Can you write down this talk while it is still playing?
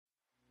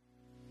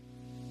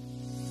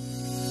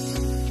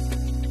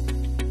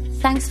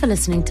Thanks for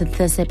listening to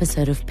this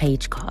episode of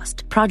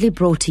Pagecast, proudly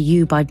brought to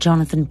you by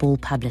Jonathan Ball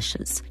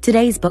Publishers.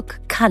 Today's book,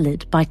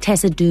 Coloured by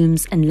Tessa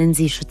and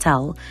Lynsey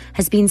Chutel,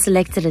 has been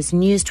selected as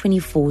News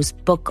 24's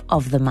Book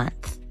of the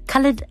Month.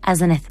 Coloured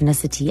as an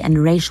ethnicity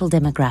and racial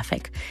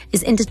demographic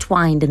is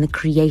intertwined in the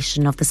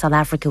creation of the South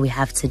Africa we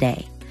have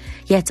today.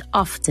 Yet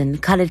often,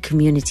 coloured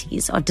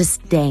communities are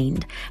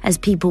disdained as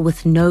people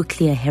with no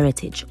clear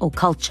heritage or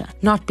culture,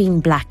 not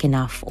being black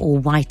enough or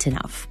white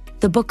enough.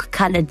 The book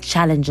Coloured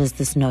challenges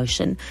this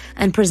notion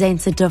and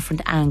presents a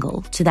different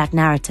angle to that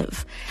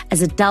narrative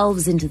as it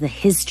delves into the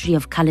history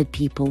of coloured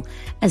people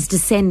as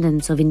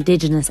descendants of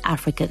indigenous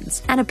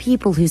Africans and a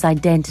people whose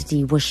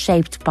identity was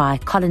shaped by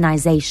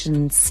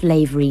colonisation,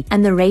 slavery,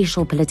 and the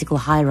racial political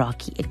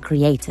hierarchy it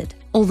created.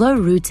 Although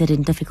rooted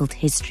in difficult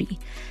history,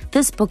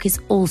 this book is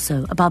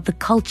also about the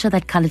culture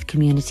that coloured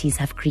communities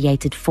have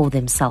created for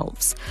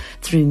themselves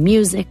through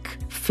music,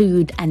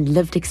 food, and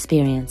lived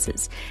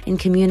experiences in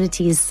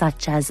communities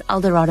such as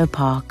Eldorado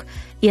Park,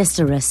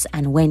 Eersterus,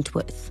 and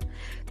Wentworth.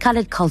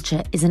 Coloured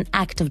culture is an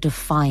act of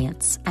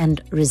defiance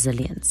and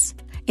resilience.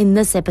 In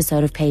this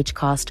episode of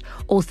Pagecast,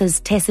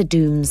 authors Tessa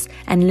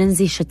and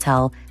Lynsey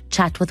Chutel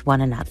chat with one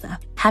another.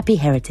 Happy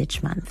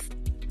Heritage Month.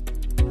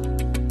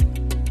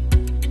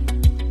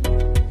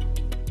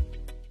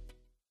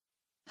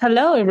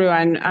 Hello,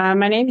 everyone.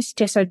 My name is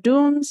Tessa.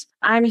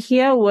 I'm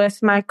here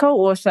with my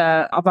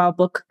co-author of our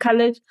book,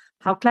 Coloured,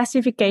 How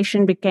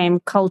Classification Became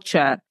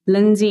Culture,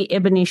 Lynsey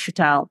Ebony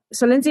Chutel.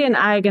 So Lynsey and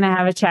I are going to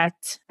have a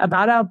chat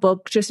about our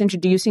book, just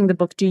introducing the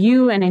book to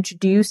you and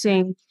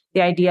introducing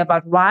the idea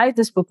about why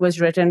this book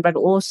was written, but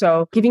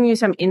also giving you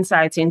some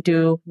insights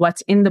into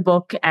what's in the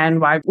book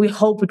and why we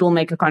hope it will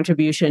make a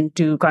contribution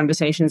to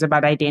conversations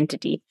about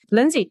identity.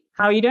 Lynsey,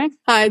 how are you doing?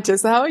 Hi,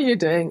 Tessa. How are you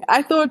doing?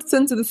 I thought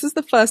since this is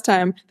the first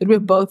time that we're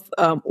both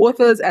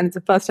authors and it's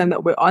the first time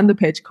that we're on the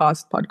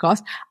Pagecast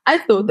podcast, I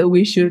thought that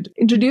we should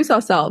introduce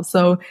ourselves.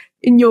 So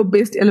in your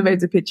best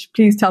elevator pitch,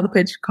 please tell the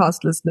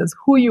Pagecast listeners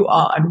who you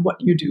are and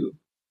what you do.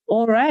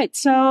 All right.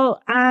 So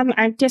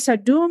I'm Tessa.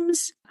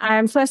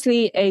 I'm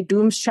firstly a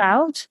Dooms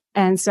child.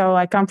 And so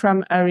I come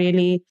from a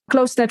really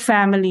close-knit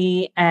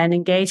family and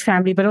engaged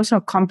family, but also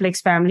a complex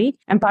family.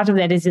 And part of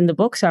that is in the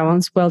book, so I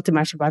won't spoil too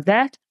much about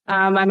that.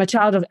 I'm a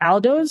child of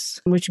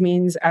Aldos, which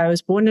means I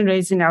was born and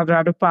raised in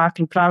Eldorado Park,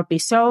 and proudly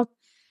so.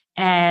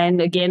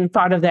 And again,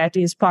 part of that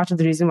is part of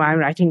the reason why I'm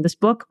writing this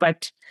book.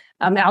 But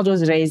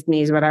Aldos raised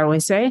me is what I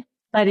always say.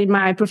 But in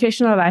my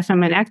professional life,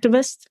 I'm an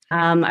activist.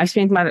 I've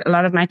spent a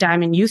lot of my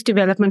time in youth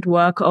development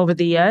work over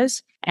the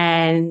years,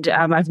 and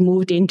I've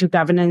moved into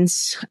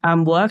governance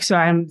work. So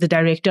I'm the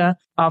director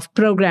of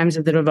programs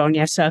at the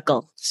Rivonia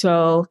Circle.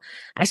 So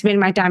I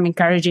spend my time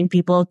encouraging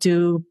people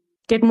to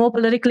get more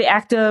politically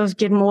active,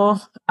 get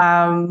more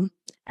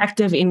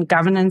active in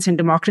governance and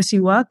democracy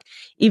work,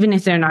 even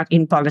if they're not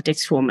in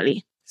politics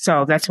formally.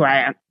 So that's who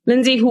I am.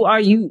 Lynsey, who are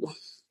you?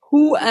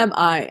 Who am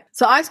I?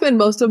 So I spend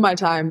most of my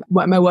time,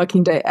 my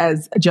working day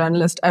as a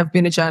journalist. I've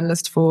been a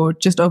journalist for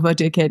just over a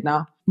decade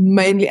now,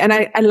 mainly. And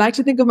I like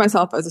to think of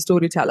myself as a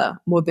storyteller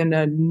more than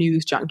a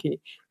news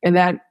junkie. And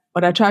that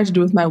what I try to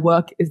do with my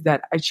work is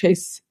that I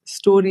chase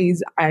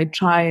stories. I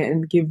try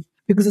and give,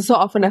 because so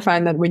often I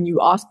find that when you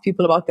ask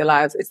people about their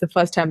lives, it's the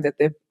first time that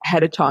they've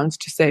had a chance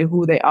to say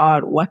who they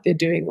are, what they're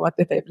doing, what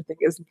their favorite thing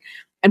is.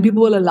 And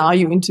people will allow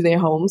you into their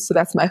homes. So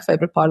that's my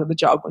favorite part of the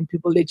job, when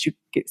people let you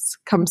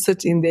come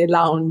sit in their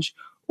lounge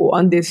or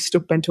on their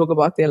stoop and talk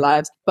about their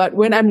lives. But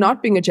when I'm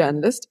not being a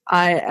journalist,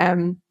 I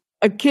am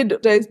a kid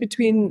raised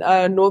between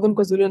northern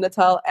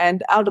KwaZulu-Natal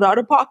and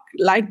Eldorado Park,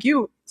 like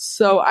you.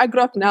 So I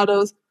grew up in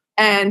Aldos,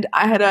 and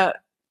I had a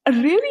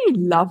really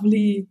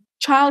lovely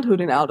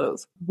childhood in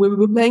Aldos, where we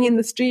were playing in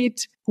the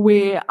street,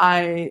 where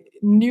I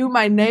knew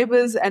my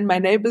neighbors and my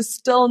neighbors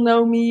still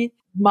know me.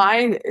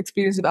 My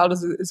experience of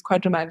Aldos is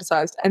quite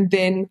romanticized. And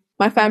then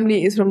my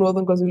family is from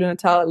northern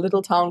KwaZulu-Natal, a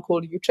little town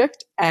called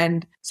Utrecht.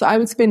 And so I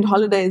would spend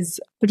holidays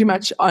pretty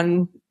much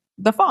on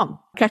the farm,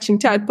 catching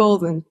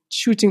tadpoles and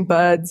shooting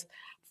birds,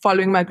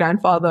 following my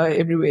grandfather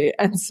everywhere.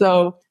 And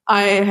so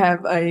I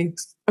have a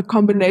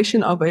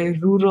combination of a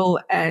rural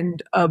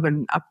and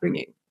urban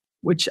upbringing,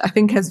 which I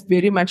think has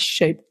very much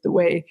shaped the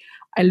way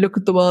I look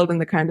at the world and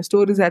the kind of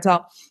stories I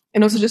tell,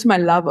 and also just my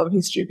love of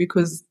history,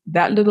 because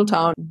that little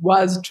town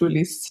was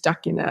truly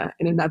stuck in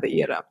another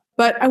era.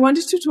 But I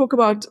wanted to talk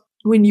about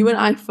when you and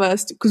I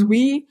first, because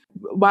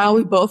while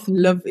we both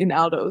live in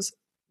Aldos,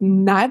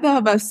 neither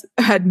of us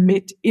had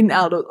met in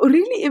Aldos, or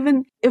really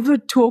even ever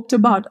talked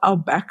about our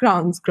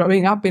backgrounds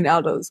growing up in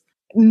Aldos.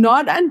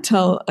 Not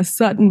until a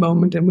certain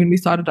moment and when we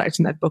started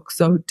writing that book.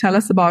 So tell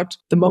us about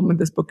the moment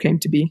this book came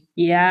to be.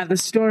 Yeah, the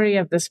story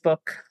of this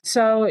book.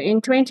 So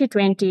in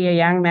 2020, a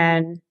young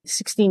man,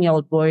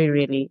 16-year-old boy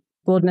really,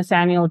 called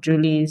Nathaniel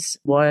Julies,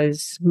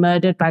 was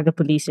murdered by the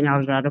police in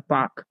Eldorado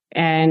Park.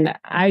 And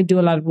I do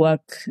a lot of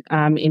work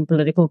in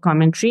political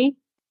commentary.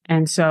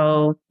 And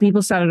so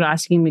people started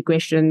asking me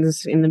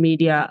questions in the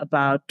media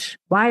about,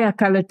 why are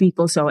colored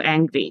people so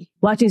angry?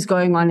 What is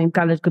going on in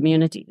colored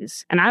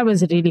communities? And I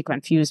was really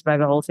confused by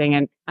the whole thing.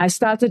 And I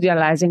started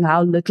realizing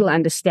how little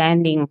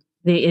understanding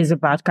there is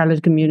about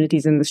colored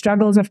communities and the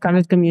struggles of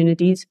colored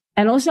communities,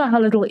 and also how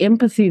little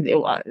empathy there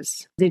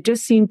was. There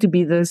just seemed to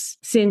be this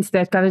sense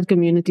that colored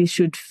communities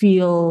should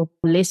feel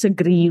less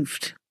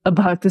aggrieved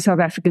about the South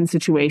African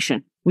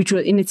situation, which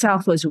in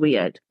itself was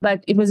weird.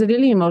 But it was a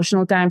really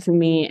emotional time for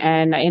me,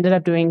 and I ended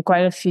up doing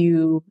quite a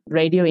few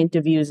radio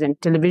interviews and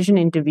television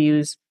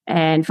interviews,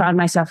 and found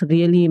myself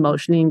really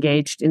emotionally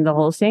engaged in the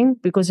whole thing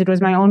because it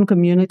was my own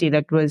community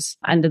that was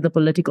under the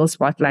political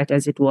spotlight,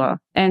 as it were.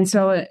 And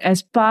so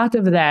as part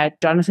of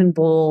that, Jonathan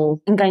Ball,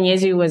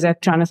 Nkanyezi, who was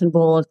at Jonathan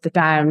Ball at the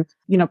time,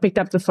 picked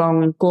up the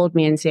phone and called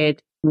me and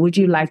said, would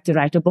you like to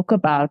write a book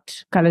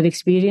about colored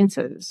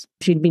experiences?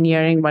 She'd been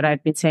hearing what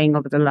I'd been saying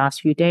over the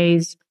last few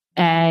days.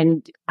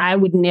 And I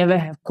would never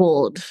have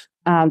called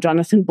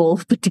Jonathan Ball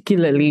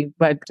particularly,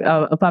 but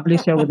a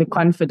publisher with the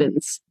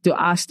confidence to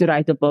ask to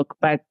write a book.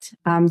 But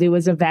there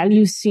was a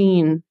value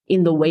seen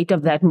in the weight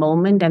of that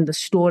moment and the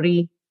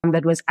story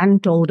that was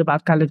untold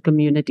about colored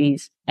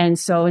communities. And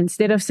so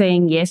instead of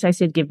saying yes, I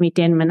said, give me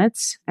 10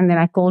 minutes. And then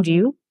I called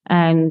you.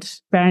 And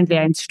apparently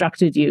I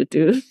instructed you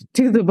to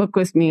do the book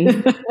with me.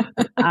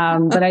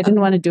 But I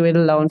didn't want to do it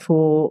alone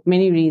for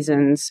many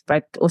reasons,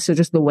 but also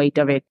just the weight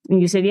of it.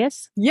 And you said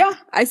yes? Yeah,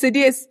 I said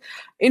yes.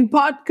 In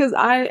part because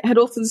I had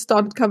also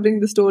started covering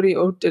the story,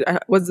 or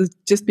was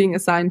just being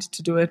assigned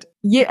to do it.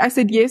 Yeah, I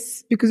said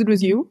yes because it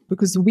was you,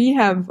 because we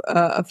have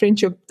a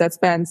friendship that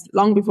spans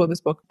long before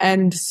this book.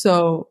 And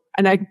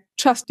I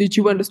trust that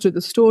you understood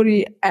the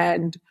story,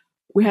 and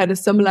we had a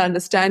similar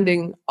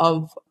understanding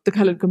of the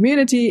colored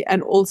community,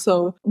 and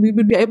also we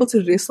would be able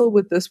to wrestle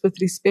with this with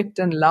respect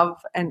and love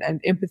and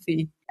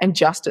empathy and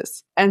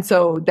justice. And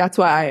so that's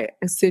why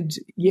I said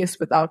yes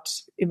without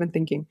even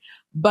thinking.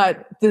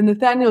 But the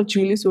Nathaniel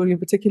Julie story in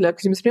particular,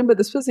 because you must remember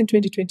this was in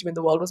 2020 when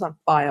the world was on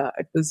fire.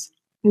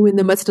 We were in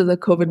the midst of the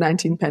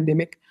COVID-19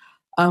 pandemic.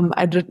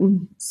 I'd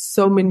written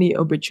so many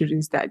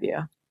obituaries that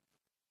year.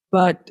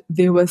 But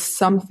there was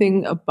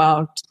something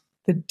about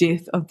the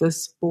death of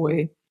this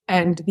boy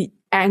and the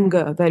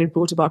anger that it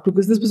brought about,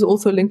 because this was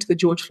also linked to the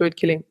George Floyd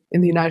killing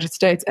in the United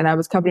States. And I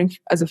was covering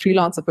as a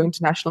freelancer for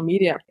international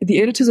media.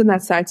 The editors on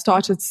that site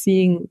started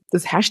seeing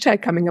this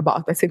hashtag coming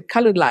about that said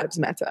Colored Lives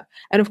Matter.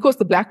 And of course,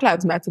 the Black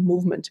Lives Matter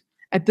movement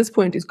at this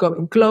point is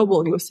going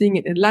global. You're seeing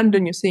it in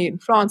London, you're seeing it in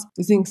France,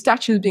 you're seeing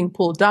statues being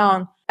pulled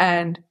down.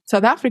 And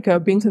South Africa,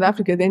 being South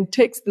Africa, then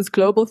takes this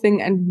global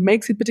thing and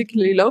makes it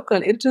particularly local.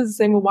 And editors are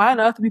saying, well, why on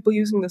earth are people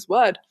using this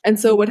word? And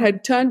so what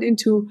had turned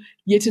into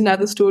yet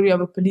another story of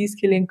a police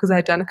killing, because I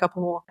had done a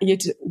couple more,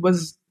 yet it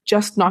was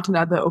just not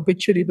another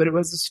obituary, but it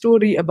was a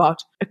story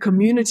about a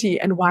community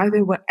and why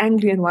they were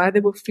angry and why they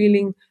were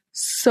feeling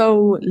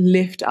so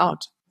left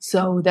out.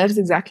 So that is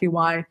exactly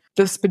why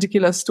this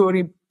particular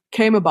story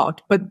came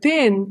about. But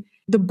then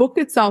the book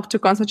itself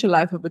took on such a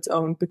life of its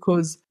own,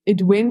 because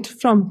it went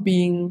from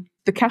being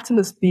the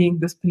catalyst being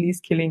this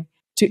police killing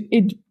to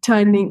it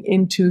turning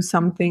into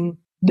something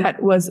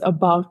that was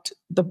about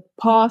the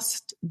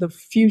past, the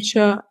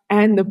future,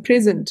 and the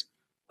present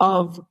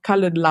of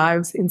colored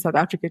lives in South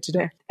Africa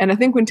today. And I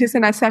think when Tessa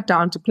and I sat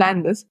down to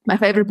plan this, my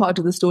favorite part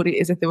of the story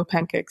is that there were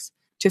pancakes.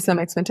 Tessa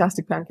makes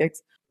fantastic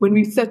pancakes. When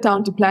we sat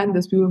down to plan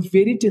this, we were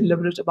very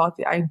deliberate about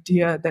the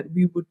idea that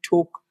we would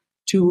talk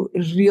to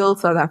real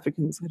South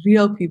Africans,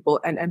 real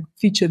people, and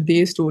feature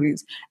their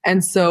stories.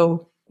 And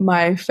so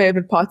my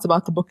favorite parts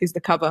about the book is the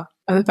cover,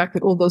 and the fact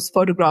that all those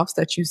photographs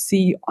that you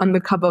see on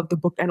the cover of the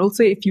book, and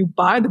also if you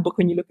buy the book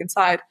and you look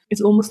inside, it's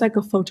almost like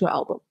a photo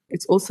album.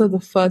 It's also the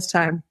first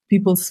time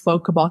people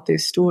spoke about their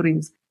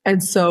stories.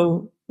 And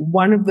so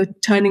one of the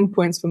turning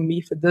points for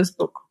me for this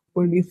book,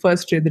 when we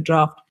first read the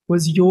draft,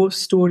 was your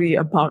story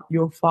about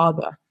your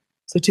father.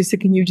 So Tessa,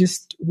 can you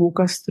just walk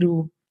us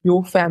through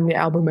your family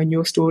album and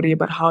your story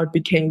about how it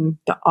became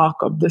the arc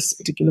of this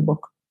particular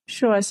book?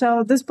 Sure.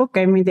 So this book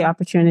gave me the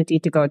opportunity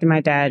to go to my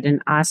dad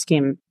and ask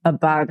him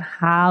about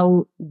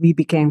how we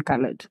became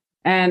colored.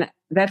 And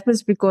that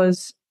was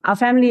because our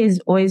family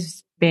has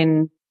always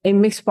been a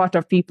mixed pot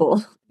of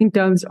people in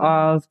terms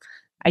of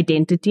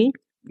identity.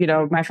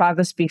 My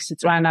father speaks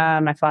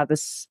Setswana, my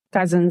father's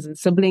cousins and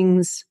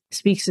siblings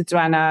speak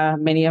Setswana.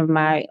 Many of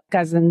my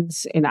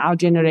cousins in our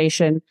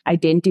generation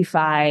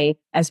identify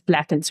as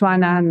Black and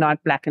Tswana,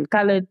 not Black and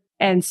colored.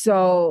 And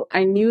so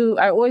I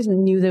always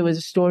knew there was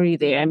a story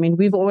there. I mean,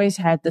 we've always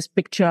had this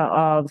picture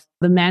of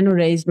the man who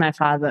raised my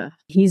father,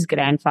 his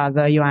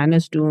grandfather,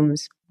 Johannes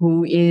Dooms,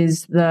 who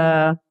is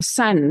the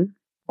son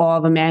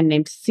of a man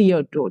named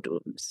Theodore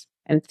Dooms.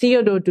 And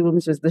Theodore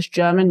Dooms was this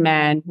German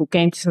man who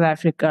came to South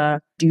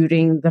Africa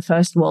during the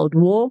First World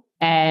War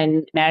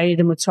and married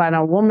a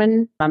Botswana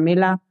woman,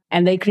 Mamela,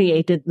 and they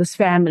created this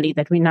family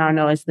that we now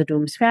know as the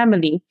Dooms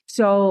family.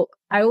 So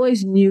I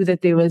always knew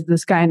that there was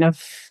this kind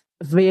of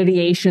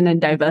variation and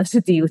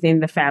diversity within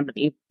the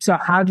family. So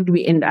how did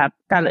we end up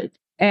colored?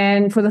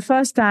 And for the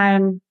first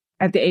time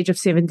at the age of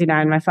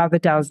 79, my father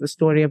tells the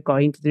story of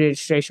going to the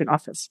registration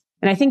office.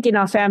 And I think in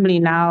our family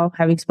now,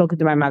 having spoken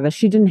to my mother,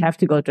 she didn't have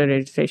to go to a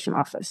registration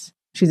office.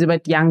 She's a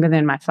bit younger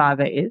than my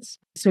father is.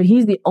 So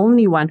he's the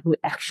only one who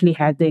actually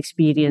had the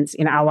experience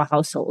in our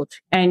household.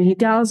 And he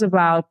tells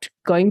about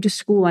going to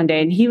school one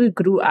day, and he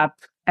grew up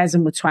as a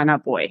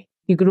Botswana boy.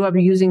 He grew up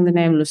using the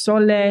name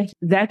Lusole.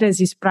 That is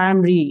his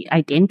primary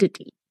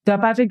identity. The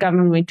apartheid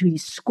government went to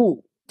his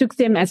school, took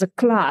them as a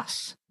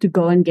class to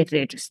go and get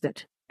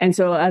registered. And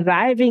so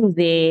arriving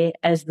there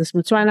as this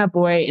Botswana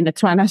boy in a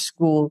Tswana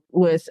school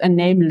with a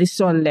name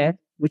Lisole,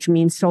 which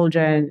means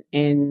soldier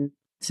in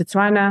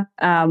Setswana,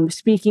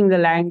 speaking the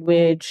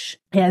language,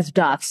 he has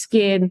dark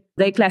skin,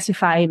 they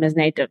classify him as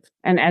native.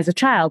 And as a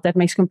child, that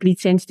makes complete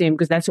sense to him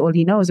because that's all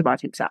he knows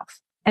about himself.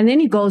 And then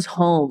he goes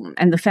home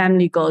and the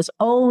family goes,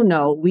 oh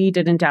no, we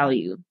didn't tell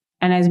you.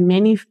 And as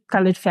many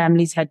colored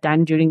families had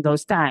done during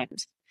those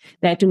times,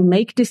 they had to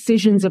make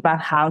decisions about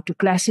how to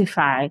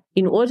classify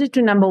in order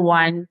to, number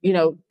one,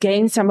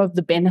 gain some of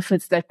the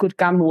benefits that could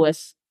come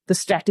with the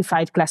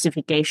stratified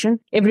classification.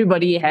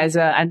 Everybody has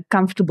an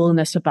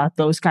uncomfortableness about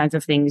those kinds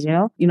of things,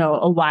 a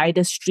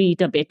wider street,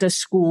 a better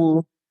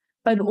school,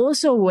 but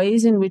also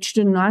ways in which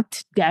to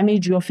not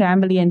damage your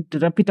family and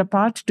rip it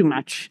apart too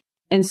much.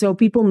 And so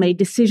people made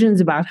decisions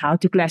about how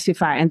to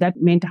classify, and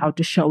that meant how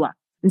to show up.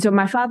 And so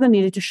my father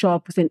needed to show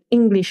up with an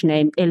English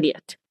name,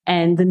 Elliot.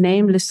 And the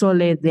name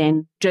Lesole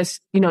then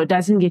just,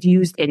 doesn't get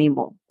used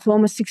anymore for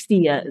almost 60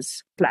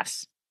 years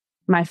plus.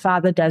 My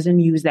father doesn't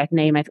use that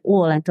name at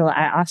all until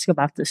I ask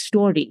about the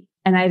story.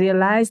 And I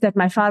realized that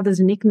my father's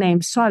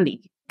nickname,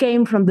 Solly,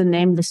 came from the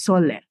name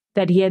Lesole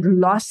that he had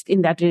lost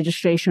in that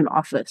registration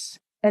office.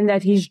 And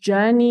that his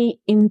journey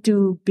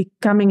into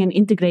becoming and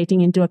integrating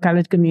into a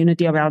colored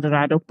community of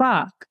Eldorado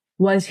Park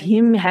was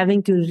him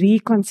having to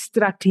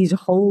reconstruct his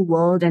whole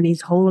world and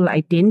his whole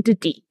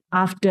identity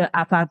after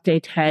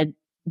apartheid had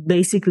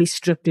basically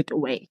stripped it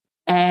away.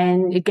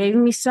 And it gave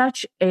me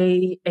such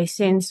a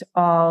sense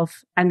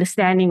of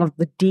understanding of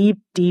the deep,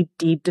 deep,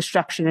 deep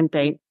destruction and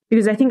pain.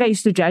 Because I think I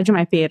used to judge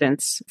my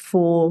parents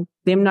for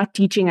them not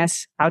teaching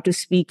us how to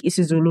speak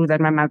isiZulu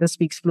that my mother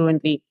speaks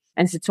fluently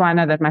and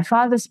Setswana that my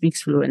father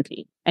speaks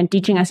fluently, and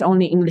teaching us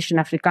only English and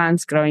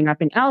Afrikaans growing up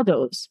in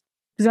Eldos.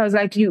 Because I was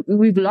like,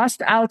 we've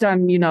lost out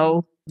on,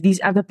 these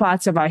other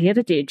parts of our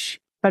heritage.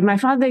 But my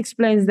father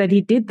explains that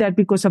he did that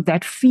because of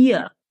that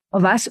fear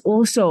of us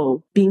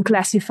also being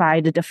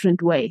classified a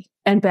different way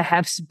and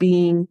perhaps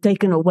being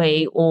taken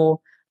away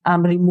or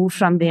removed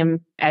from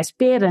them as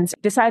parents.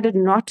 Decided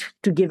not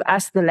to give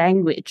us the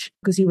language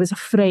because he was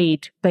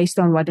afraid based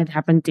on what had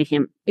happened to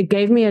him. It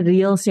gave me a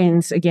real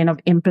sense, again, of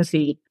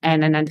empathy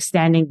and an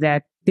understanding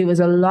that there was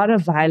a lot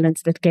of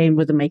violence that came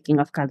with the making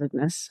of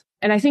coloredness.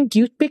 And I think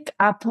you pick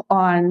up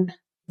on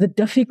the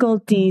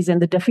difficulties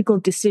and the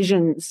difficult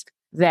decisions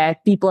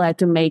that people had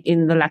to make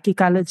in the Lucky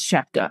Coloreds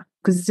chapter.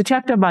 Because it's a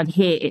chapter about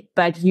hair,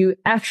 but you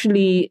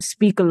actually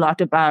speak a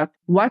lot about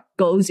what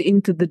goes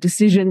into the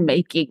decision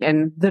making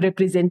and the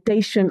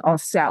representation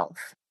of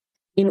self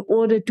in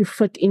order to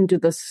fit into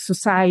the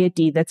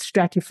society that's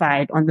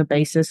stratified on the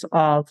basis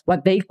of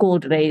what they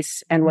called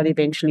race and what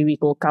eventually we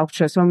call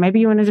culture. So maybe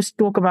you want to just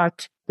talk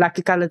about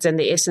Lucky Coloreds and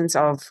the essence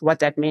of what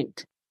that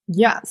meant.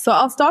 Yeah, so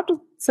I'll start with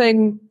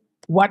saying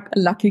what a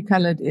lucky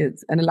colored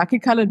is. And a lucky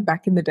colored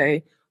back in the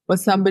day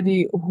was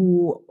somebody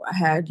who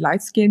had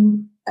light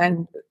skin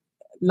and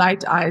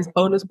light eyes,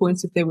 bonus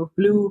points if they were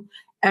blue,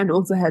 and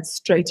also had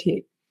straight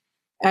hair.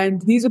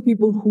 And these are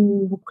people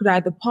who could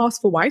either pass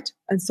for white,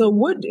 and so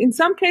would, in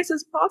some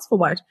cases, pass for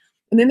white.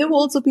 And then there were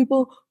also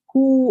people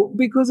who,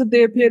 because of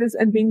their appearance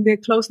and being their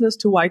closeness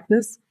to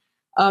whiteness,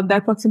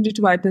 that proximity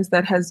to whiteness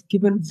that has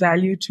given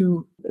value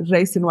to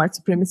race and white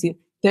supremacy,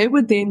 they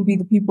would then be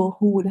the people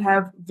who would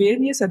have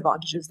various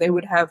advantages. They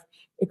would have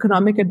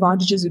economic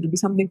advantages. It would be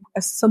something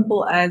as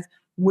simple as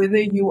whether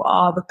you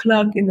are the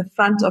clerk in the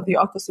front of the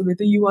office or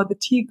whether you are the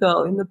tea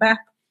girl in the back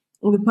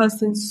or the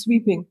person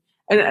sweeping.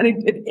 And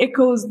it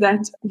echoes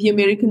that the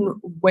American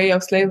way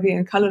of slavery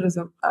and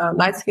colorism.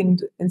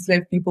 Light-skinned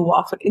enslaved people were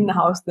often in the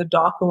house, the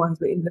darker ones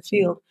were in the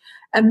field.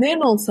 And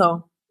then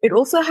also, it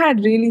also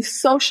had really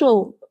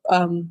social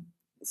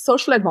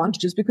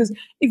advantages, because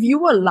if you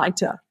were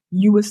lighter,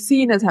 you were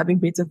seen as having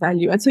better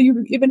value. And so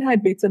you even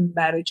had better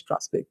marriage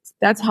prospects.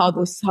 That's how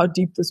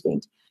deep this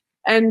went.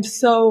 And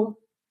so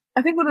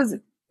I think what was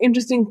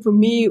interesting for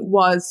me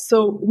was,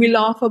 so we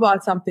laugh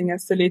about something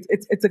as silly.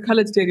 It's a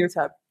colored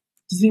stereotype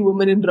to see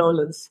women in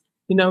rollers.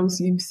 So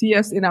you see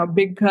us in our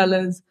big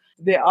colors.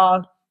 There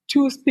are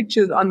 2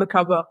 pictures on the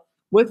cover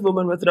with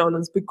women with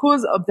rollers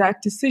because of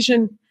that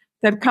decision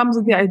that comes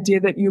with the idea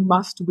that you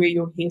must wear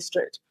your hair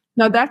straight.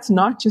 Now, that's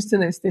not just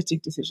an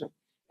aesthetic decision.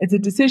 It's a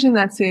decision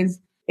that says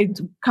it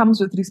comes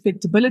with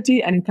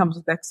respectability and it comes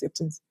with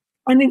acceptance.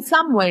 And in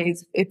some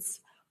ways, it's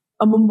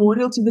a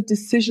memorial to the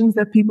decisions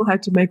that people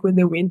had to make when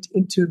they went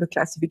into the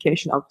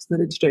classification office, the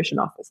registration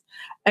office.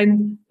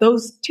 And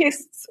those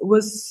tests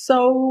were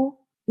so,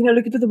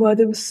 look at the word,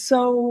 they were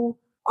so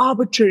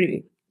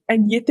arbitrary.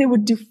 And yet they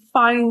would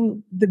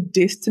define the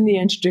destiny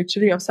and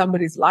trajectory of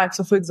somebody's life.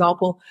 So, for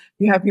example,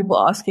 you have people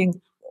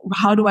asking,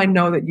 how do I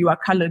know that you are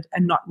colored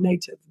and not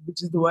native,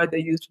 which is the word they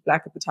used for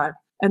black at the time.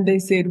 And they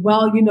said,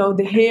 well,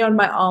 the hair on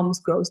my arms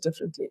grows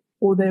differently.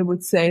 or they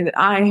would say that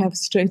I have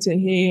straighter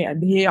hair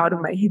and the hair out of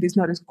my head is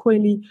not as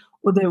coily,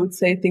 or they would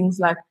say things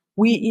like,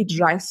 we eat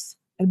rice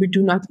and we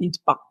do not eat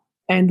pap,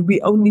 and we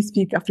only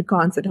speak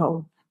Afrikaans at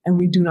home, and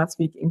we do not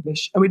speak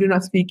English, and we do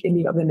not speak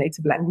any of the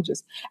native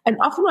languages. And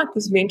often what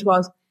this meant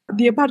was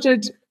the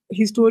apartheid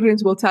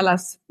historians will tell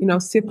us,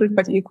 separate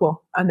but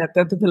equal, and that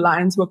the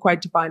lines were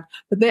quite defined,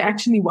 but they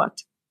actually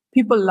weren't.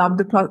 People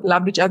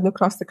loved each other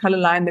across the color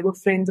line. They were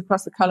friends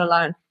across the color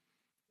line.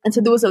 And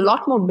so there was a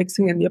lot more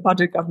mixing than the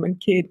apartheid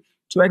government cared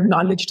to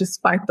acknowledge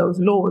despite those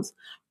laws.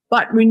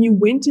 But when you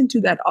went into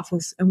that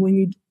office and when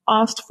you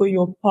asked for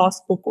your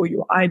passbook or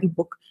your ID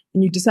book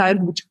and you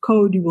decided which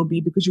code you will be,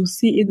 because you'll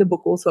see in the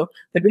book also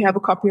that we have a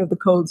copy of the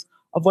codes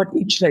of what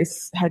each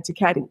race had to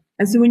carry.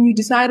 And so when you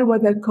decided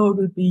what that code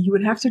would be, you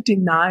would have to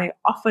deny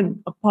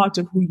often a part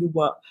of who you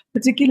were,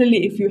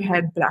 particularly if you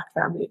had Black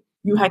family.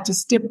 You had to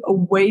step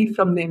away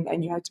from them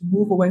and you had to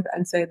move away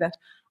and say that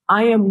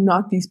I am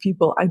not these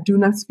people. I do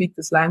not speak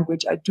this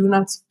language. I do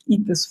not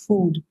eat this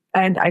food.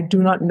 And I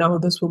do not know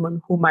this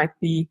woman who might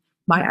be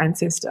my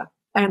ancestor.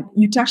 And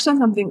you touched on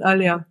something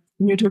earlier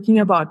when you're talking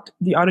about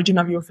the origin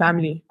of your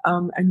family.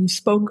 And you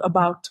spoke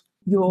about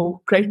your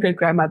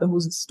great-great-grandmother,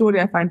 whose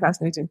story I find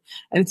fascinating.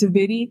 And it's a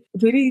very,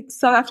 very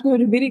South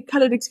African, a very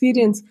colored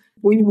experience.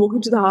 When you walk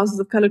into the houses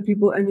of colored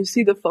people and you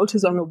see the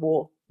photos on the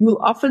wall, you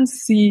will often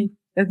see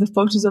that the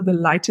photos of the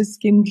lighter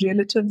skinned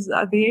relatives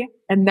are there.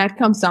 And that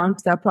comes down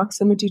to that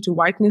proximity to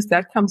whiteness.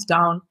 That comes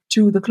down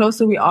to the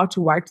closer we are to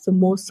white, the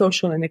more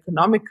social and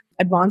economic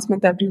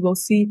advancement that we will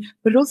see.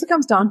 But it also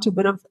comes down to a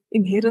bit of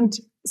inherent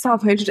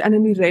self-hatred and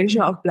an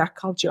erasure of Black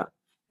culture.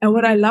 And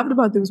what I loved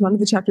about there was one of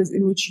the chapters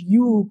in which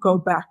you go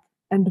back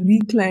and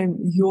reclaim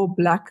your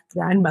Black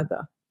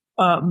grandmother,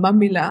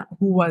 Mamila,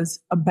 who was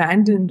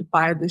abandoned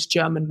by this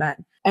German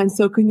man. And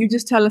so can you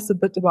just tell us a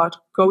bit about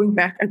going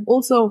back and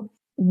also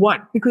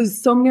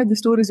because so many of the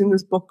stories in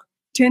this book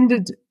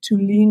tended to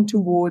lean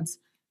towards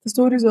the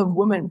stories of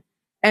women.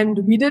 And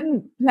we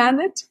didn't plan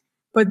it,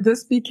 but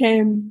this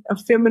became a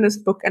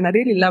feminist book. And I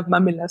really love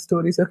Mamila's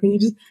story. So can you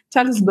just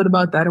tell us a bit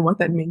about that and what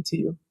that meant to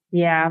you?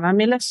 Yeah,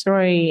 Mamila's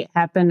story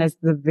happened as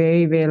the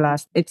very, very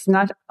last. It's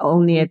not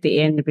only at the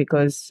end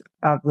because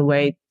of the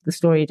way the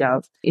story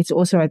tells. It's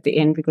also at the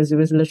end because it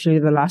was literally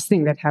the last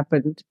thing that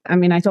happened. I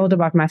mean, I told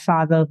about my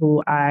father,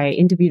 who I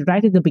interviewed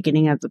right at the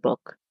beginning of the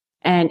book.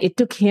 And it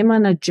took him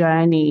on a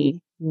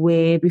journey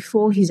where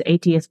before his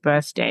 80th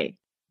birthday,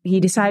 he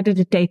decided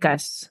to take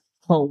us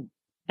home.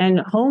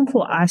 And home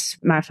for us,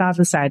 my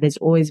father's side, has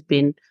always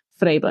been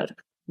Vryburg,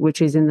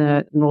 which is in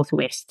the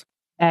northwest.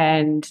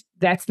 And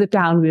that's the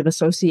town we've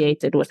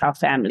associated with our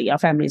family. Our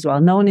family is well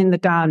known in the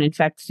town. In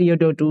fact,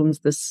 Theodore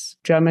Dooms, this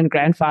German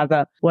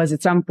grandfather, was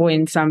at some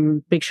point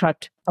some big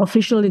shot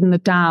official in the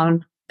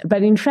town.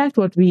 But in fact,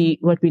 what we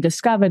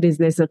discovered is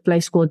there's a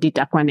place called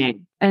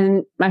Ditakwaneng.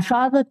 And my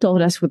father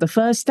told us for the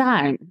first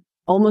time,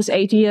 almost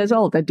 80 years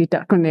old, that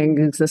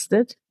Ditakwaneng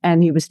existed.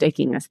 And he was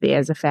taking us there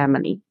as a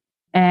family.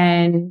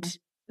 And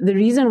the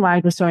reason why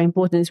it was so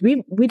important is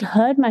we'd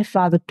heard my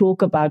father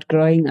talk about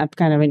growing up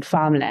kind of in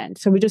farmland.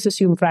 So we just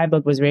assumed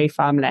Vryburg was very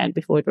farmland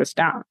before it was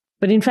town.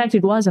 But in fact,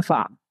 it was a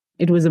farm.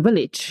 It was a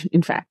village,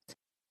 in fact.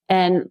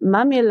 And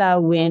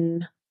Mamila,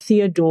 when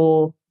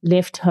Theodore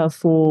left her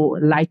for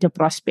lighter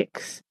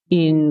prospects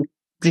in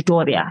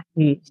Pretoria,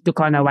 he took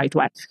on a white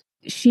wife.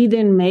 She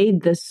then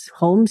made this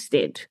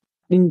homestead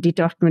in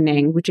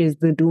Ditakwaneng, which is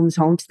the Dooms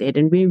homestead.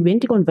 And we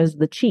went to go and visit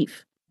the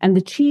chief. And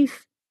the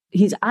chief,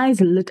 his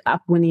eyes lit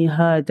up when he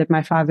heard that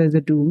my father is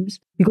the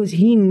Dooms, because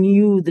he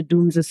knew the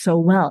Dooms so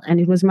well. And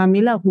it was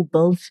Mamila who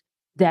built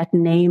that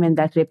name and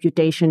that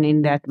reputation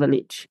in that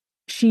village.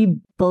 She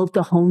built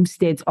the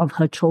homesteads of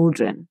her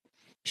children.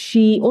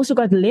 She also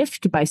got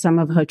left by some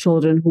of her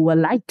children who were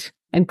light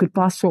and could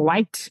pass for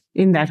white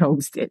in that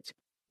homestead.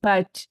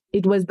 But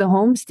it was the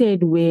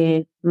homestead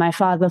where my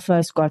father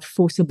first got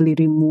forcibly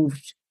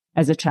removed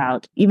as a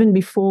child, even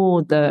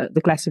before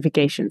the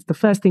classifications. The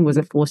first thing was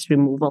a forced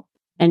removal.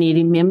 And he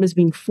remembers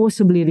being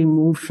forcibly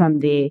removed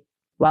from there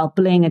while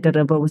playing at a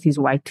river with his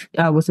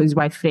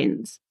white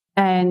friends.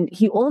 And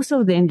he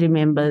also then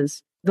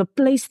remembers the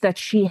place that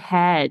she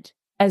had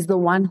as the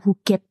one who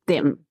kept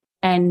them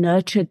and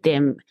nurtured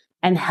them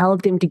and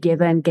held them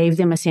together and gave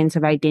them a sense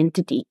of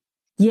identity.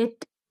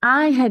 Yet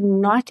I had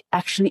not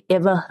actually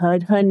ever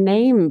heard her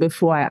name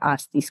before I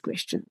asked these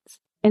questions.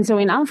 And so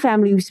in our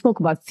family, we spoke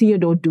about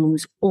Theodore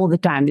Dooms all the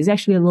time. There's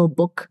actually a little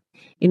book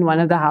in one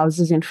of the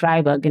houses in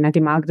Vryburg, in Auntie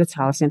Margaret's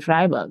house in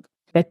Vryburg,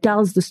 that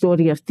tells the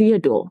story of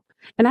Theodore.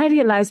 And I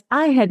realized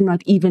I had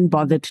not even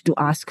bothered to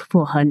ask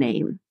for her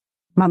name,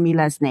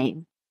 Mamila's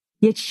name.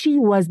 Yet she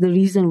was the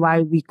reason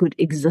why we could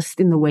exist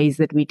in the ways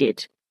that we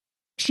did.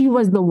 She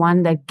was the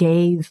one that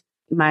gave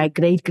my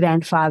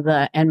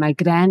great-grandfather and my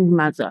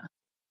grandmother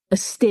a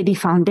steady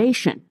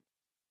foundation.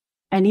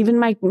 And even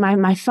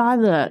my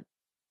father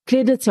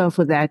credits her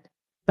for that.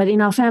 But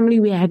in our family,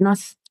 we had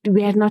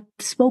not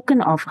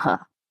spoken of her.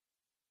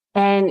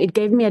 And it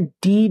gave me a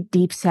deep,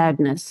 deep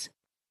sadness.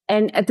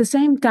 And at the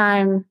same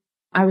time,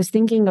 I was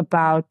thinking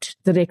about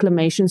the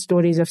reclamation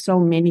stories of so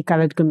many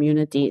colored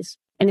communities.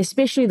 and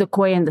especially the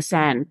Khoi and the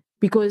San,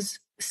 because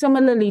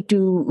similarly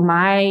to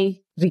my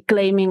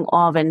reclaiming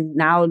of and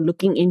now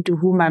looking into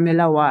who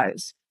Mamela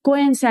was,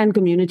 Khoi and San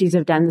communities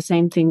have done the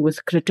same thing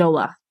with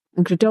Kritoa.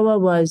 And Kritoa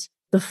was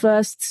the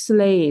first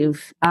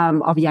slave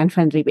of Jan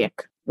van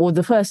Riebeeck, or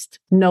the first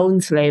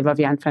known slave of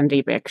Jan van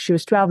Riebeeck. She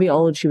was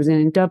 12-year-old, she was an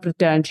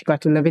interpreter, and she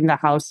got to live in the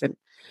house and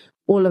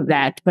all of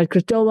that. But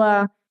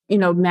Kritoa,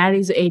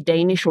 marries a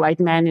Danish white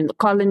man in the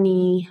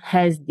colony,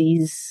 has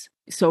these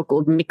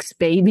so-called mixed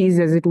babies,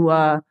 as it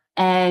were,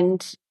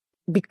 and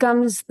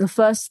becomes the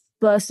first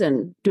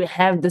person to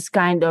have this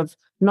kind of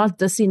not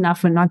this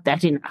enough and not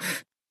that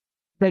enough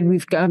that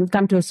we've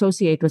come to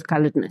associate with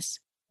coloredness.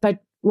 But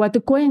what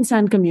the Khoi and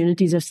San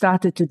communities have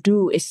started to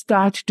do is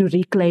start to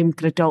reclaim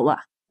Kritoa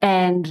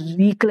and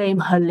reclaim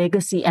her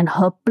legacy and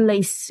her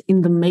place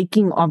in the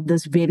making of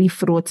this very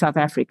fraught South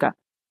Africa.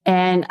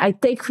 And I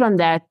take from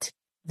that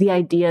the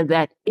idea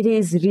that it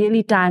is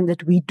really time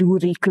that we do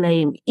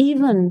reclaim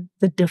even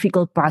the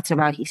difficult parts of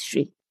our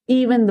history,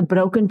 even the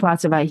broken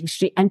parts of our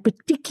history, and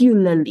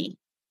particularly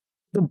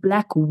the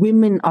Black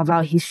women of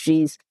our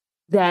histories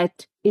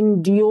that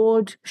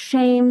endured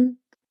shame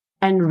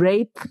and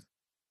rape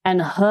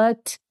and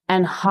hurt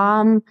and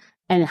harm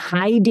and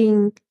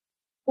hiding,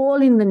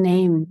 all in the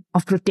name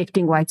of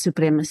protecting white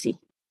supremacy,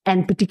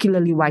 and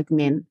particularly white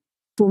men.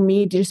 For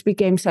me, it just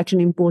became such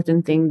an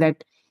important thing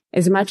that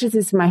as much as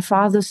it's my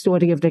father's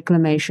story of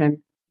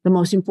reclamation, the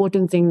most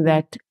important thing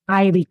that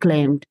I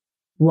reclaimed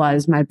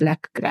was my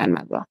Black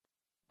grandmother.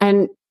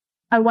 And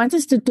I want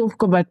us to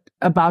talk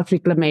about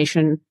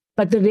reclamation,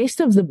 but the rest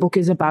of the book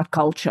is about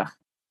culture.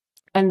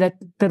 And that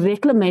the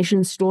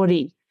reclamation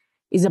story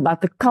is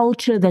about the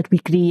culture that we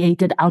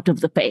created out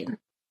of the pain.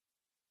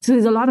 So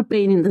there's a lot of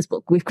pain in this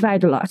book. We've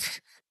cried a lot.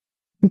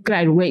 We've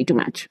cried way too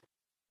much.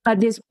 But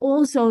there's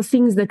also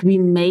things that we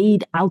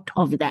made out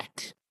of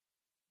that.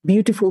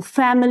 Beautiful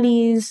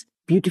families,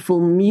 beautiful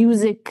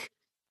music,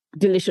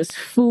 delicious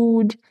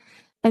food.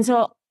 And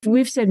so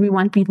we've said we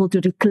want people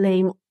to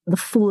reclaim the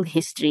full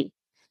history.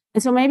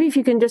 And so maybe if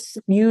you can just,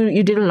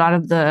 you did a lot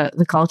of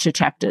the culture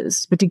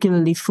chapters,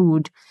 particularly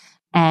food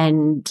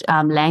and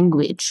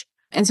language.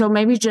 And so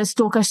maybe just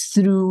talk us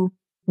through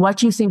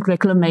what you think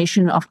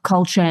reclamation of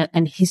culture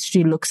and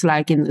history looks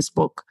like in this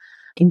book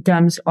in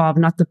terms of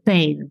not the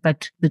pain,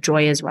 but the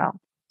joy as well.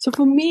 So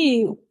for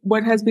me,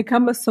 what has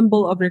become a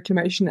symbol of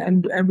reclamation,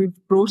 and we've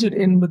brought it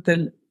in with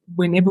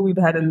whenever we've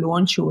had a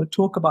launch or a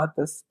talk about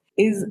this,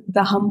 is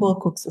the humble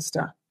cook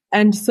sister.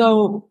 And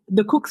so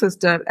the cook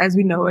sister, as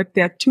we know it,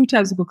 there are two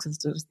types of cook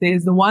sisters.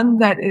 There's the one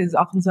that is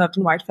often served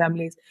in white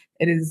families.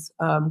 It is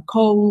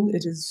cold,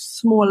 it is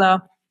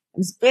smaller,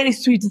 it's very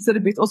sweet instead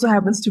of it also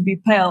happens to be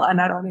pale,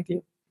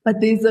 unironically. But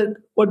there's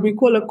what we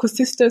call a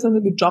sister,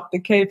 something we drop the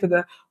K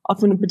for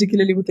often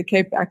particularly with the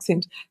Cape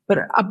accent. But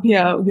up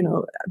here,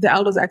 the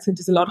Elders accent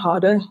is a lot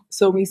harder.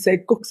 So we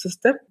say cook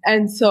sister.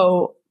 And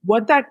so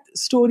what that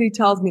story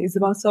tells me is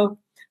about, so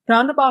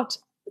round about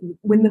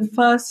when the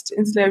first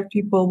enslaved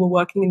people were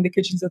working in the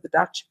kitchens of the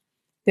Dutch,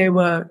 they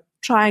were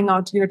trying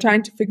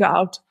to figure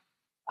out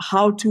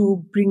how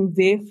to bring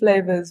their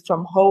flavors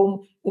from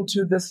home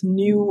into this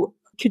new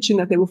kitchen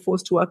that they were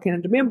forced to work in.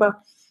 And remember,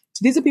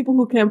 so these are people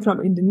who came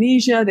from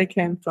Indonesia, they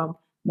came from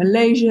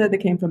Malaysia, they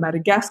came from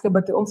Madagascar,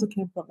 but they also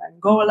came from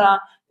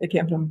Angola, they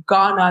came from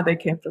Ghana, they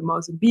came from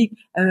Mozambique,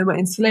 and they were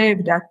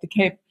enslaved at the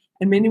Cape,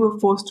 and many were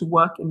forced to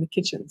work in the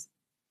kitchens.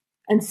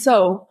 And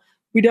so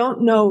we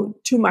don't know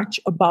too much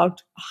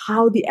about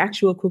how the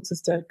actual cook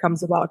sister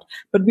comes about,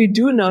 but we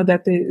do know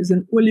that there is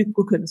an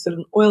oliekoeken, so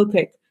an oil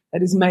cake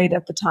that is made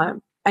at the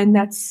time. And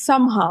that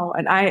somehow,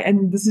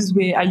 and this is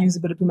where I use a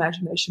bit of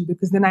imagination,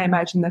 because then I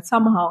imagine that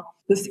somehow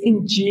this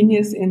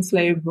ingenious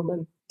enslaved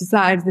woman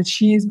decides that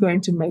she is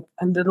going to make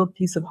a little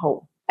piece of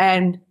home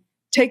and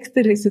takes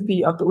the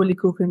recipe of the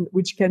oliekoeken,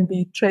 which can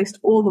be traced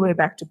all the way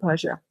back to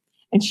Persia,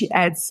 and she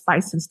adds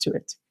spices to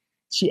it.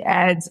 She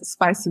adds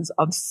spices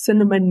of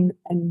cinnamon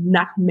and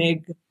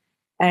nutmeg,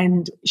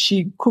 and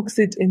she cooks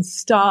it in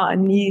star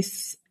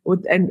anise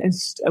and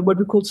what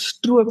we call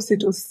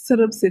stroopsit or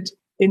syrupsit,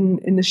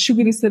 in the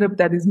sugary syrup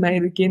that is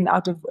made again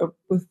out of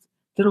with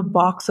little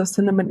barks of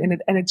cinnamon in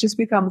it, and it just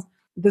becomes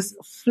this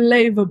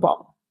flavor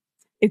bomb.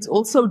 It's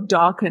also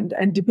darkened,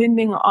 and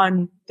depending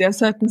on, there are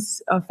certain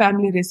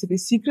family recipe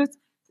secrets.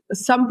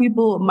 Some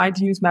people might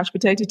use mashed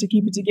potato to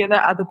keep it together.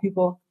 Other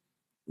people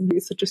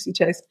use citrusy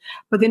taste.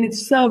 But then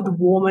it's served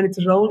warm and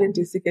it's rolled in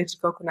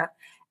desiccated coconut.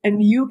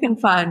 And you can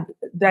find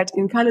that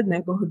in colored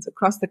neighborhoods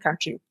across the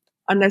country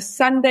on a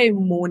Sunday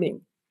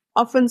morning,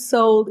 often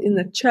sold in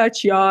the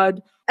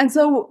churchyard. And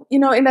so,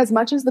 in as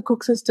much as the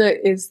cook sister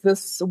is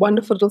this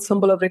wonderful little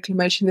symbol of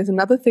reclamation, there's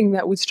another thing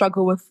that we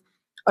struggle with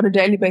on a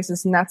daily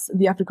basis, and that's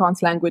the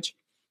Afrikaans language.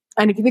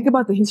 And if you think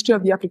about the history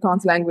of the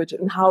Afrikaans language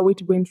and how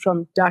it went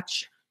from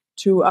Dutch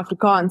to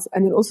Afrikaans,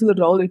 and then also the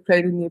role it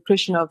played in the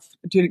oppression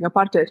during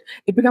apartheid,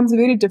 it becomes a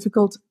very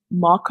difficult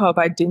marker of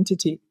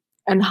identity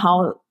and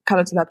how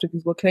colored South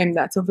Africans will claim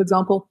that. So, for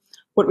example,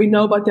 what we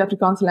know about the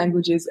Afrikaans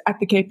language is at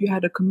the Cape, you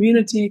had a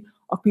community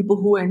of people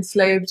who were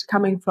enslaved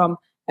coming from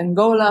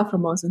Angola,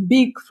 from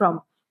Mozambique,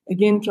 from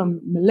again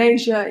from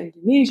Malaysia,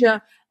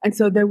 Indonesia. And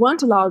so they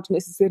weren't allowed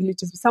necessarily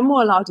to, some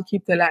were allowed to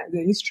keep their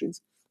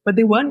histories, but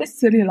they weren't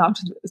necessarily allowed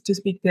to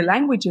speak their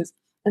languages.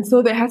 And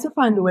so they had to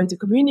find a way to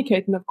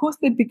communicate. And of course,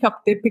 they'd pick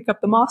up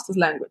the master's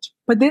language.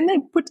 But then they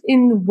put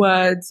in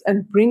words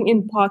and bring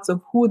in parts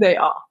of who they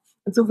are.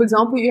 And so, for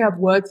example, you have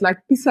words like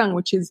pisang,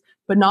 which is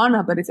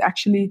banana, but it's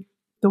actually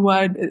the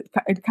word,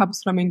 it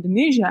comes from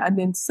Indonesia. And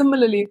then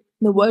similarly,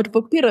 the word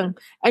for pirang.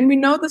 And we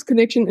know this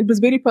connection. It was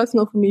very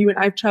personal for me when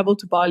I traveled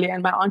to Bali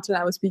and my aunt and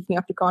I were speaking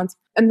Afrikaans.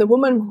 And the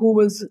woman who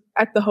was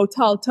at the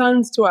hotel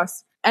turns to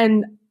us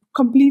and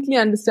completely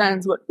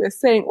understands what we're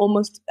saying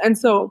almost. And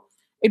so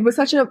it was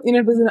such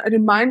it was a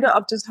reminder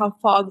of just how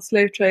far the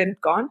slave trade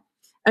had gone.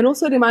 And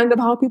also a reminder of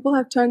how people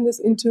have turned this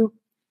into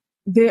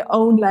their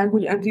own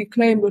language and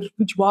reclaimed it,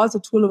 which was a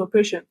tool of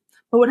oppression.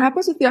 But what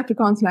happens with the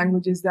Afrikaans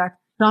language is that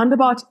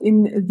roundabout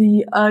in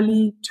the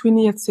early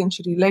 20th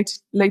century, late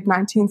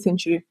 19th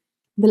century,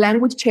 the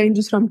language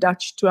changes from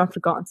Dutch to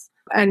Afrikaans.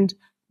 And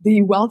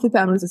the wealthy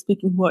families are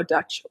speaking Hoë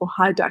Dutch or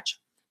High Dutch.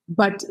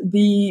 But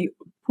the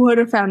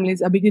poorer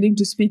families are beginning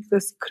to speak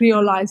this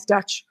Creolized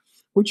Dutch,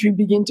 which we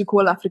begin to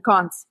call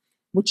Afrikaans,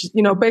 which,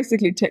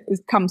 basically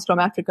comes from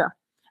Africa.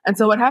 And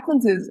so what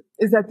happens is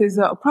that there's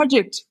a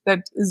project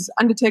that is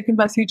undertaken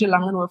by C.J.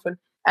 Langenhoven,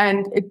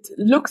 and it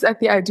looks at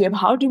the idea of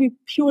how do we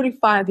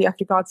purify the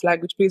Afrikaans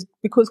language,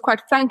 because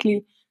quite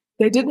frankly,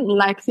 they didn't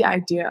like the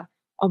idea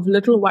of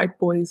little white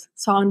boys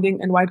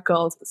and white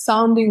girls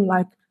sounding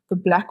like the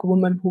black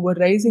women who were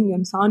raising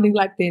them, sounding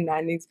like their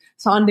nannies,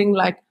 sounding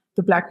like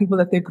the black people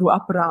that they grew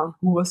up around,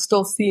 who were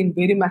still seen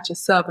very much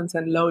as servants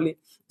and lowly.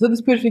 So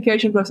this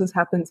purification process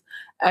happens,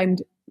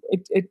 and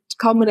it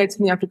culminates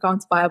in the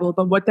Afrikaans Bible.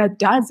 But what that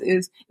does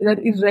is that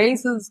it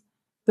erases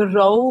the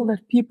role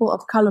that people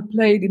of color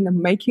played in the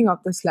making of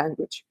this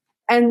language.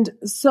 And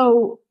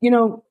so,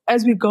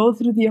 as we go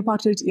through the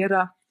apartheid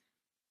era,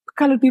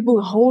 colored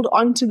people hold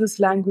on to this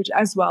language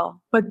as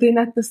well. But then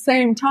at the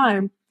same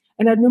time,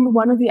 and I remember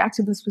one of the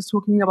activists was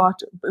talking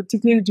about,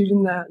 particularly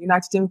during the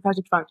United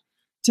Democratic Front,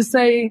 to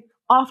say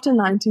after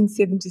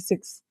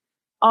 1976,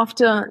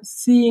 after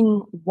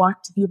seeing what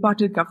the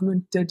apartheid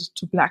government did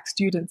to black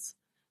students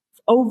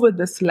over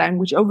this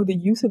language, over the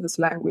use of this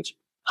language,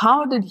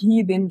 how did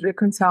he then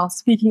reconcile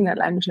speaking that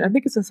language? And I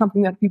think it's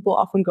something that people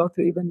often go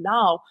through even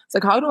now. It's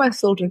like, how do I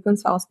still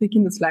reconcile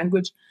speaking this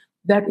language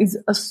that is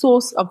a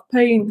source of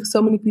pain for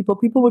so many people?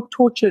 People were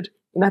tortured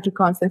in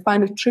Afrikaans. They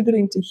find it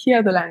triggering to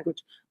hear the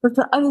language. But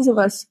for others of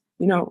us,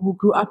 who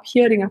grew up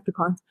hearing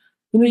Afrikaans,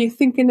 you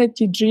think in it,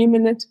 you dream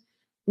in it.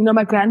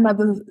 My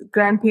grandmother's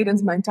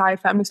grandparents, my entire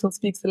family still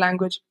speaks the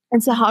language.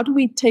 And so how do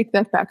we take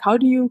that back? How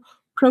do you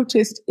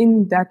protest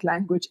in that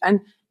language? And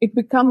it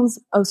becomes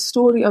a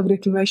story of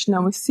reclamation.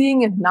 And we're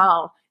seeing it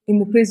now in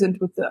the present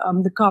with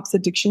the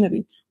Kaapse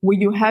dictionary, where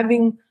you're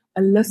having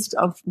a list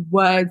of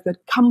words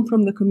that come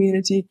from the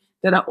community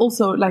that are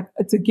also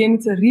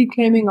it's a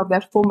reclaiming of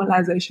that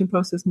formalization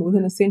process more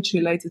than a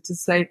century later to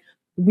say,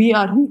 we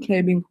are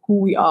reclaiming who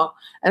we are.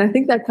 And I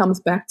think that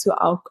comes back to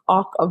our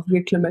arc of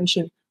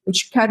reclamation,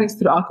 which carries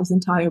throughout this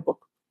entire book,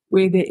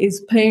 where there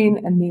is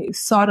pain and there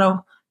is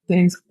sorrow,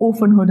 there is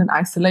orphanhood and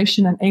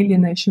isolation and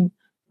alienation,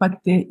 but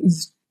there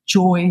is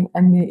joy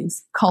and there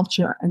is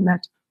culture, and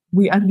that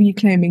we are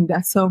reclaiming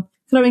that. So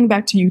throwing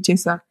back to you,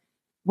 Tessa,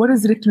 what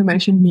does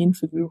reclamation mean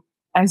for you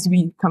as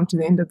we come to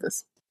the end of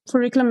this? For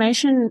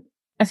reclamation,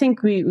 I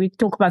think we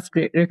talk about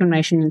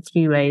reclamation in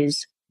three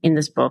ways in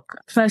this book.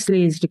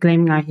 Firstly, is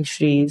reclaiming our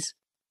histories.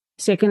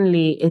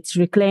 Secondly, it's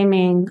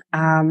reclaiming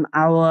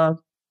our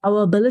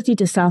ability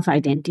to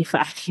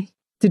self-identify,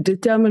 to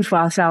determine for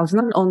ourselves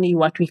not only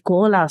what we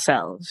call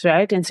ourselves,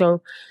 right? And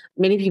so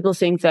many people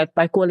think that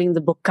by calling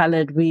the book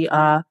colored, we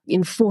are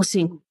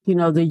enforcing,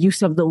 the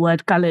use of the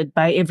word colored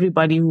by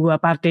everybody who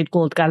apartheid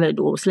called colored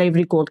or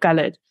slavery called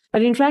colored.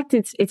 But in fact,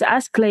 it's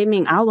us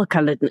claiming our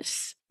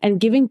coloredness and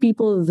giving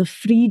people the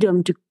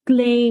freedom to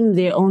claim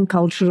their own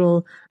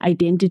cultural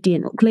identity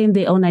and claim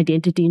their own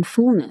identity in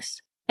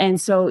fullness.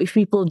 And so if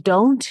people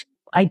don't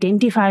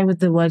identify with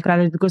the word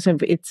colored because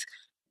of its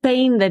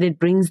pain that it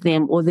brings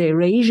them or the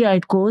erasure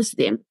it caused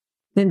them,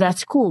 then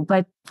that's cool.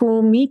 But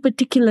for me,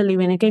 particularly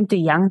when it came to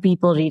young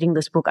people reading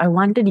this book, I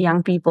wanted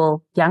young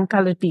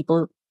colored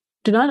people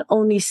to not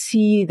only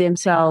see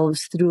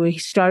themselves through a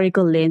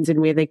historical lens and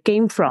where they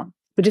came from,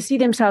 but to see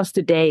themselves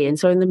today. And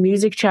so in the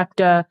music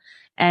chapter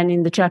and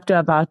in the chapter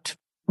about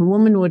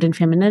womanhood and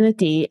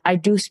femininity, I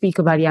do speak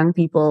about young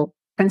people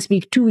and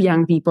speak to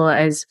young people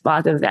as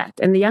part of that.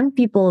 And the young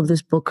people of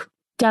this book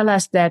tell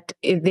us that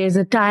there's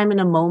a time and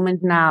a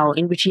moment now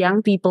in which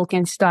young people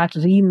can start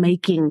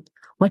remaking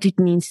what it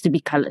means to be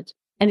colored.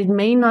 And it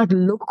may not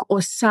look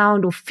or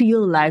sound or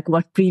feel like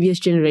what previous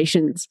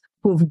generations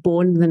who've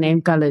borne the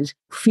name colored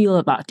feel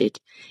about it.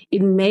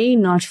 It may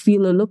not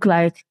feel or look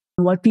like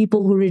what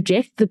people who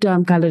reject the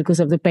term colored because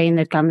of the pain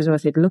that comes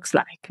with it looks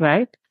like,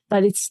 right?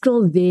 But it's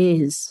still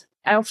theirs.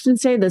 I often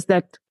say this,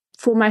 that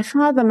for my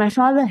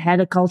father had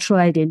a cultural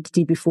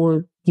identity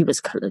before he was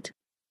colored.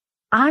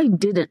 I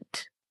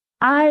didn't.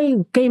 I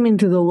came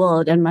into the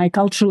world and my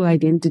cultural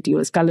identity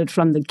was colored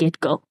from the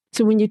get-go.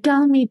 So when you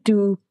tell me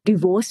to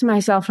divorce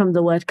myself from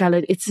the word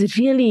colored, it's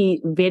really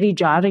very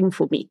jarring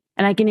for me.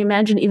 And I can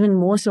imagine even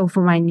more so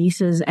for my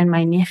nieces and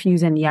my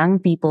nephews and young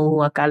people who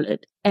are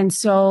colored. And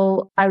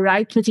so I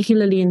write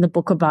particularly in the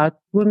book about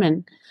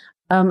women,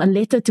 a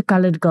letter to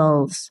colored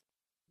girls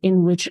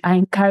in which I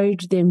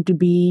encourage them to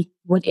be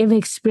whatever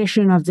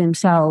expression of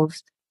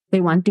themselves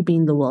they want to be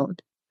in the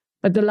world.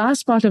 But the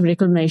last part of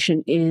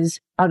reclamation is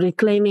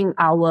reclaiming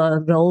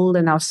our role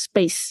and our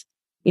space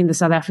in the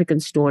South African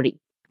story.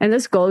 And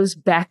this goes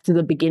back to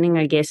the beginning,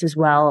 I guess, as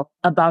well,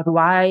 about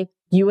why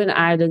you and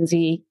I,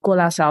 Lynsey, call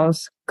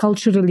ourselves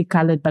culturally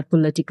colored but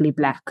politically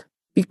black.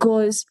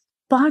 Because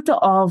part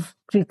of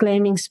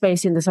reclaiming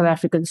space in the South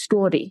African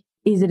story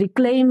is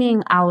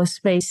reclaiming our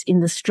space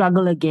in the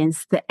struggle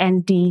against the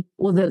anti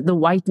or the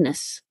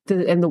whiteness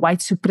and the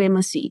white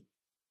supremacy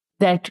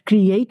that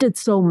created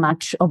so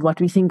much of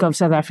what we think of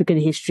South African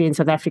history and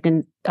South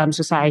African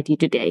society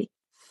today.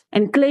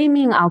 And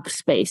claiming our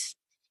space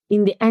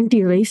in the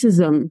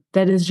anti-racism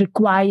that is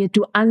required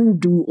to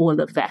undo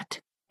all of that.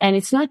 And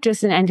it's not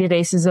just an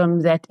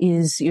anti-racism that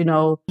is,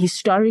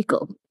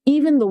 historical.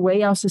 Even the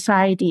way our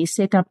society is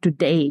set up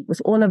today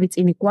with all of its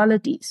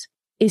inequalities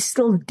is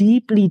still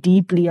deeply,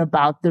 deeply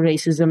about the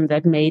racism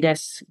that made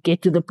us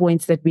get to the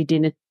points that we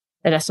didn't,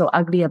 that are so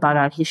ugly about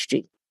our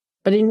history.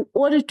 But in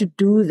order to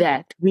do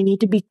that, we need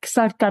to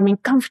start becoming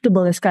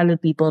comfortable as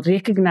colored people,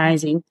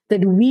 recognizing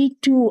that we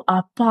too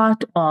are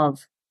part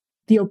of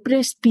the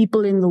oppressed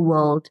people in the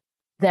world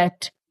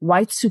that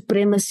white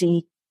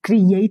supremacy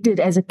created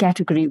as a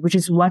category, which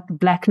is what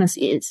blackness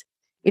is.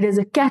 It is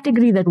a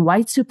category that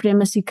white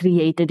supremacy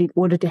created in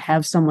order to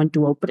have someone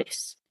to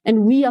oppress.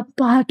 And we are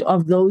part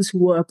of those who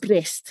were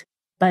oppressed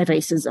by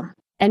racism.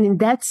 And in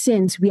that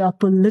sense, we are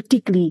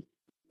politically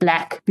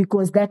black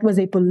because that was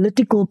a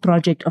political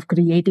project of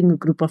creating a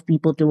group of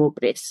people to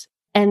oppress.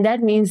 And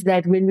that means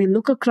that when we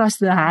look across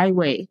the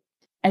highway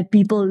at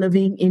people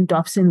living in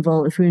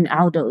Dobsonville, if you're in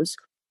Aldos,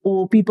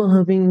 or people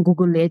living in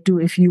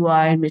Guguletu, if you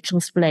are in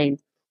Mitchell's Plain,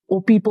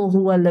 or people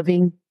who are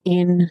living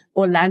in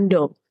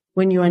Orlando,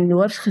 when you're in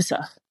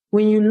Noordgesag.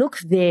 When you look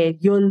there,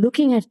 you're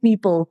looking at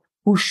people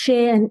who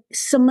share a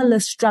similar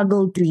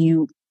struggle to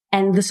you.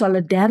 And the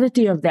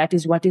solidarity of that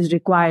is what is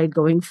required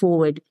going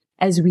forward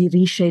as we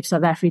reshape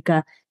South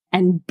Africa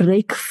and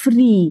break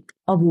free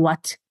of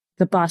what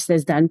the past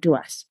has done to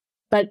us.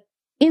 But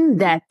in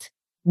that,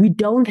 we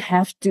don't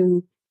have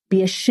to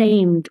be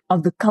ashamed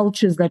of the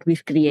cultures that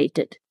we've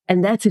created.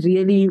 And that's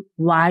really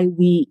why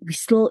we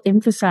still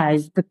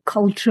emphasize the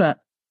culture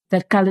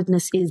that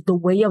coloredness is, the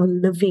way of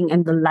living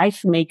and the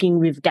life making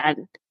we've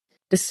done.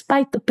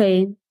 Despite the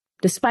pain,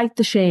 despite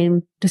the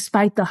shame,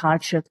 despite the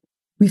hardship,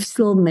 we've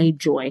still made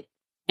joy.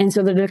 And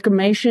so the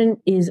reclamation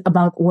is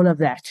about all of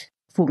that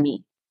for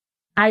me.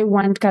 I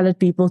want colored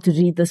people to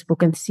read this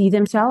book and see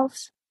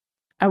themselves.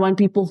 I want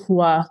people who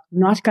are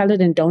not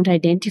colored and don't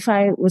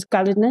identify with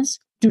coloredness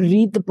to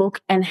read the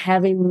book and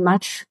have a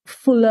much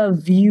fuller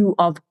view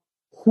of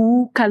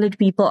who colored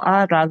people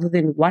are rather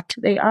than what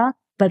they are.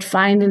 But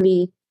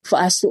finally, for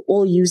us to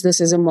all use this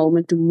as a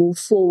moment to move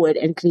forward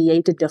and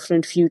create a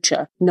different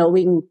future,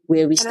 knowing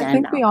where we stand now. And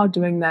I think we are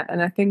doing that.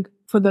 And I think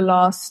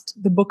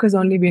the book has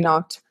only been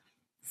out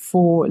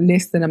for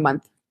less than a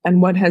month.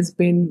 And what has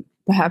been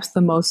perhaps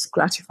the most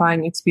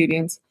gratifying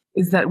experience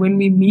is that when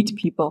we meet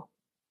people,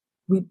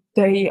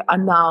 they are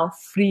now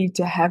free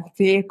to have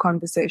their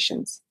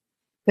conversations.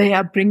 They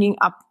are bringing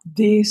up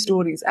their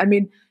stories. I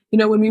mean,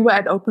 when we were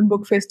at Open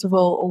Book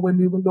Festival or when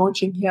we were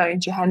launching here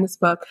in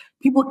Johannesburg,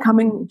 people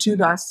coming to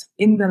us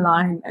in the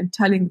line and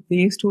telling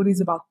their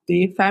stories about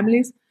their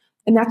families.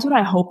 And that's what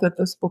I hope that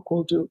this book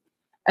will do.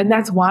 And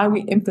that's why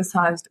we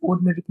emphasized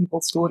ordinary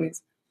people's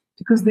stories,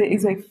 because there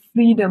is a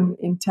freedom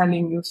in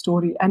telling your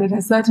story. And it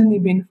has certainly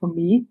been, for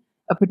me,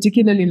 a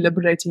particularly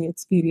liberating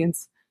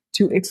experience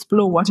to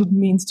explore what it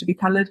means to be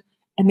colored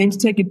and then to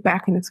take it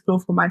back and explore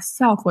for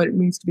myself what it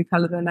means to be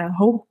colored. And I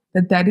hope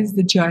that that is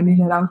the journey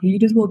that our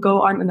readers will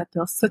go on, and that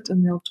they'll sit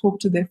and they'll talk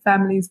to their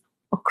families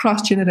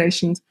across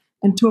generations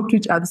and talk to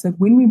each other. So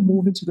when we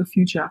move into the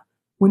future,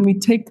 when we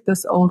take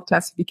this old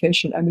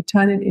classification and we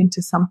turn it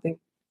into something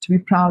to be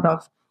proud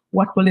of,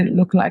 what will it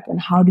look like and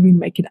how do we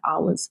make it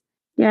ours?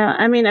 Yeah,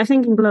 I mean, I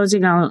think in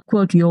closing, I'll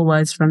quote your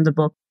words from the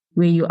book,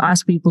 where you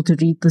ask people to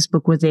read this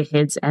book with their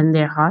heads and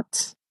their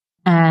hearts.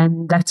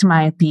 And that's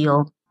my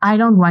appeal. I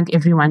don't want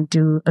everyone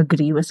to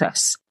agree with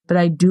us, but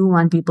I do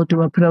want people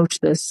to approach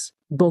this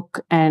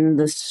book and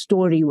the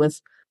story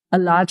with a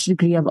large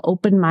degree of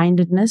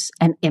open-mindedness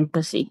and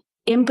empathy.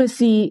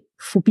 Empathy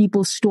for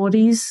people's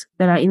stories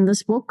that are in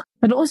this book,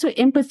 but also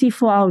empathy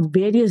for our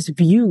various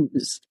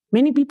views.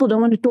 Many people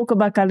don't want to talk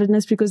about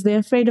coloredness because they're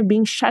afraid of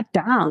being shut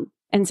down.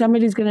 And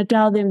somebody's going to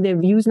tell them their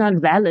view's not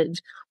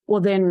valid,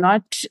 or they're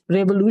not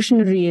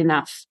revolutionary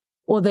enough,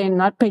 or they're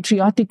not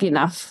patriotic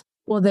enough,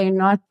 or they're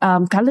not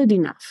colored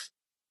enough.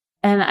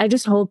 And I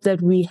just hope that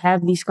we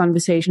have these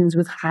conversations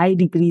with high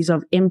degrees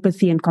of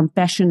empathy and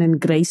compassion and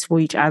grace for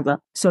each other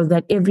so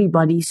that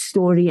everybody's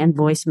story and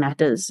voice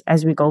matters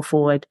as we go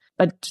forward.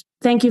 But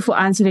thank you for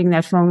answering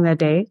that phone that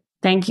day.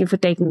 Thank you for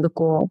taking the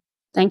call.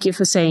 Thank you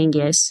for saying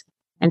yes.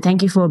 And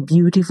thank you for a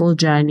beautiful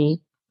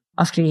journey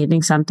of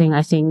creating something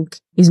I think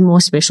is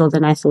more special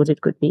than I thought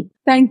it could be.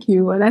 Thank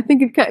you. And I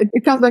think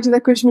it comes back to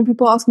that question when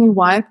people ask me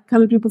why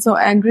colored people are so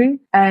angry.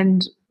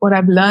 And what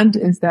I've learned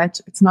is that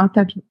it's not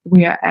that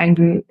we are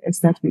angry, it's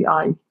that we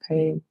are in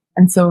pain.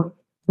 And so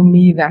for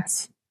me, that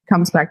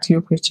comes back to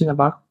your question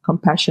about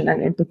compassion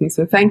and empathy.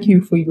 So thank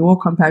you for your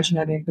compassion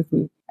and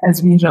empathy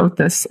as we wrote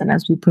this and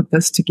as we put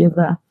this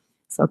together.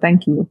 So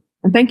thank you.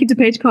 And thank you to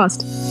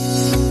Pagecast.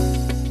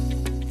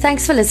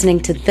 Thanks for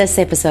listening to this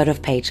episode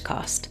of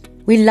Pagecast.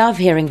 We love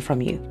hearing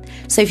from you.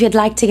 So if you'd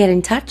like to get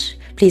in touch,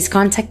 please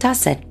contact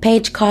us at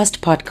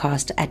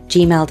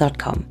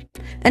pagecastpodcast@gmail.com.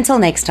 Until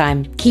next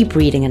time, keep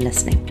reading and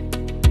listening.